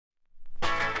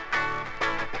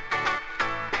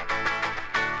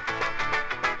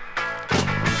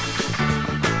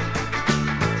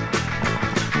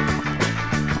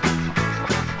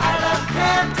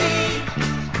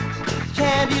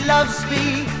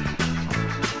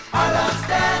I love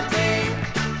standing.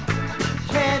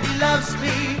 Candy loves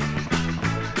me.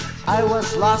 I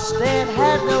was lost and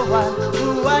had no one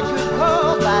who I could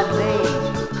call by name.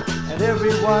 And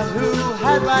everyone who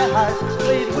had my heart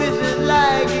played with it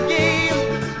like a game.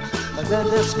 But then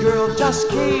this girl just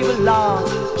came along,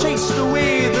 chased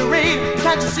away the rain.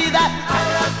 Can't you see that? I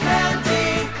love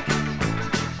candy.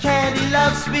 Candy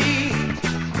loves me.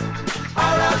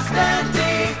 I love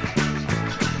standing.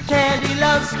 Candy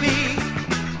loves me.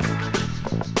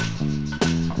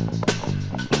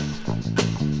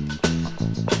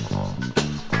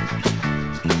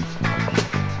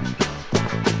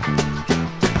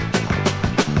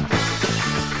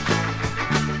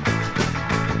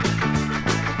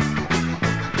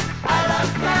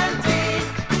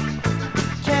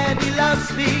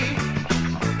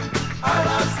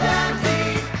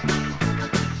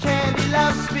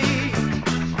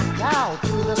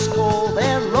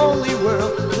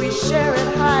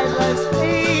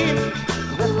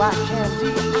 My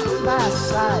candy to my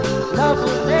side, love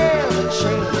will never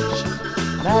change.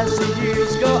 And as the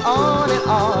years go on and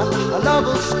on, our love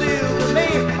will still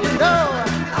remain. You know,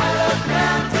 I love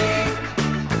candy.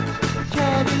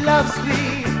 Candy loves me.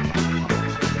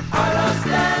 I love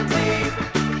standing.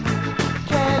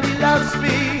 Candy loves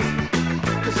me.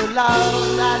 'Cause the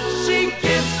love that she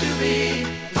gives to me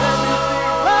is everything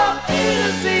from A to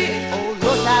Z. Oh,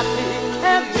 look at me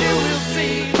and you will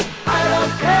see. I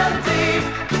love candy.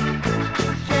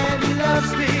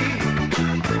 Loves me.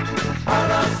 I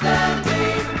love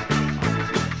standing.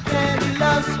 Candy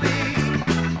loves me.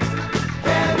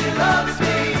 Candy loves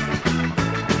me.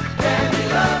 Candy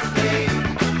loves me.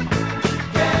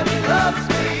 Candy loves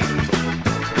me.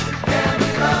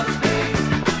 Candy loves me.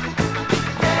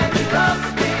 Candy loves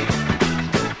me.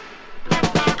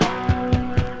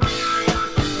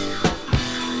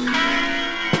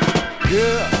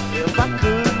 Girl, if I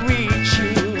could reach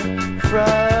you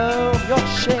from your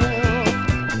shell.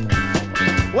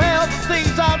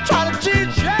 I'm trying to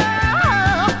teach you,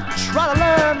 try to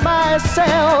learn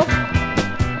myself.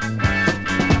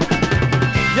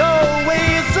 Your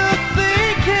ways of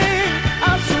thinking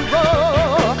are so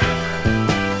raw.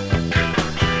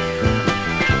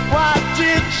 Why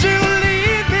did you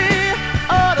leave me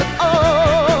on and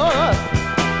on?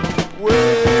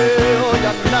 Well,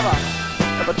 you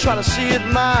never try to see it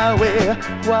my way.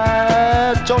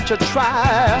 Why don't you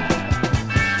try?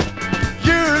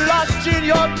 You're lost in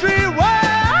your dream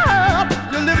world.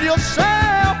 You're living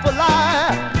yourself a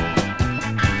lie.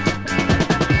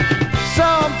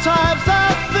 Sometimes I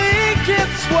think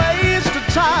it's waste of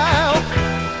time.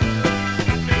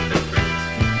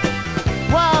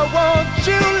 Why won't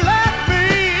you let me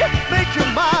make you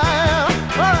mine?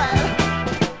 All right.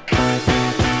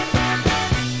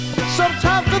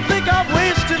 Sometimes I think I'm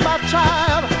wasting my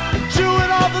time doing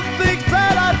all the things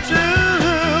that I do.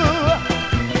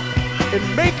 And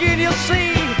making you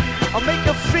see, or make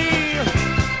you feel,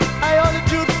 I only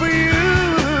do it for you.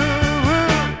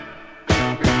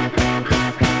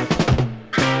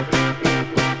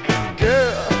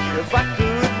 Girl, if I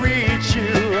could reach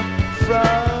you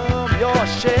from your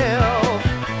shelf.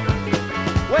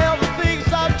 Well, the things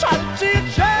I'm trying to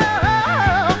teach you,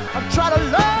 I'm trying to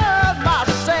learn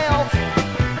myself.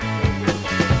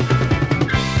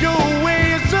 Your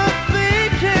ways of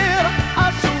thinking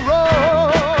are so wrong.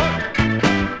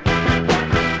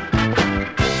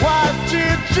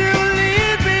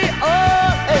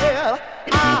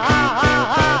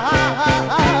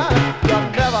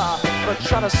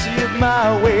 Trying to see it my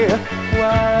way.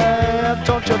 Why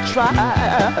don't you try?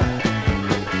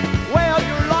 Well,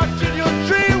 you're locked in your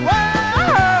dream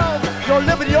world. You're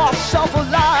living yourself a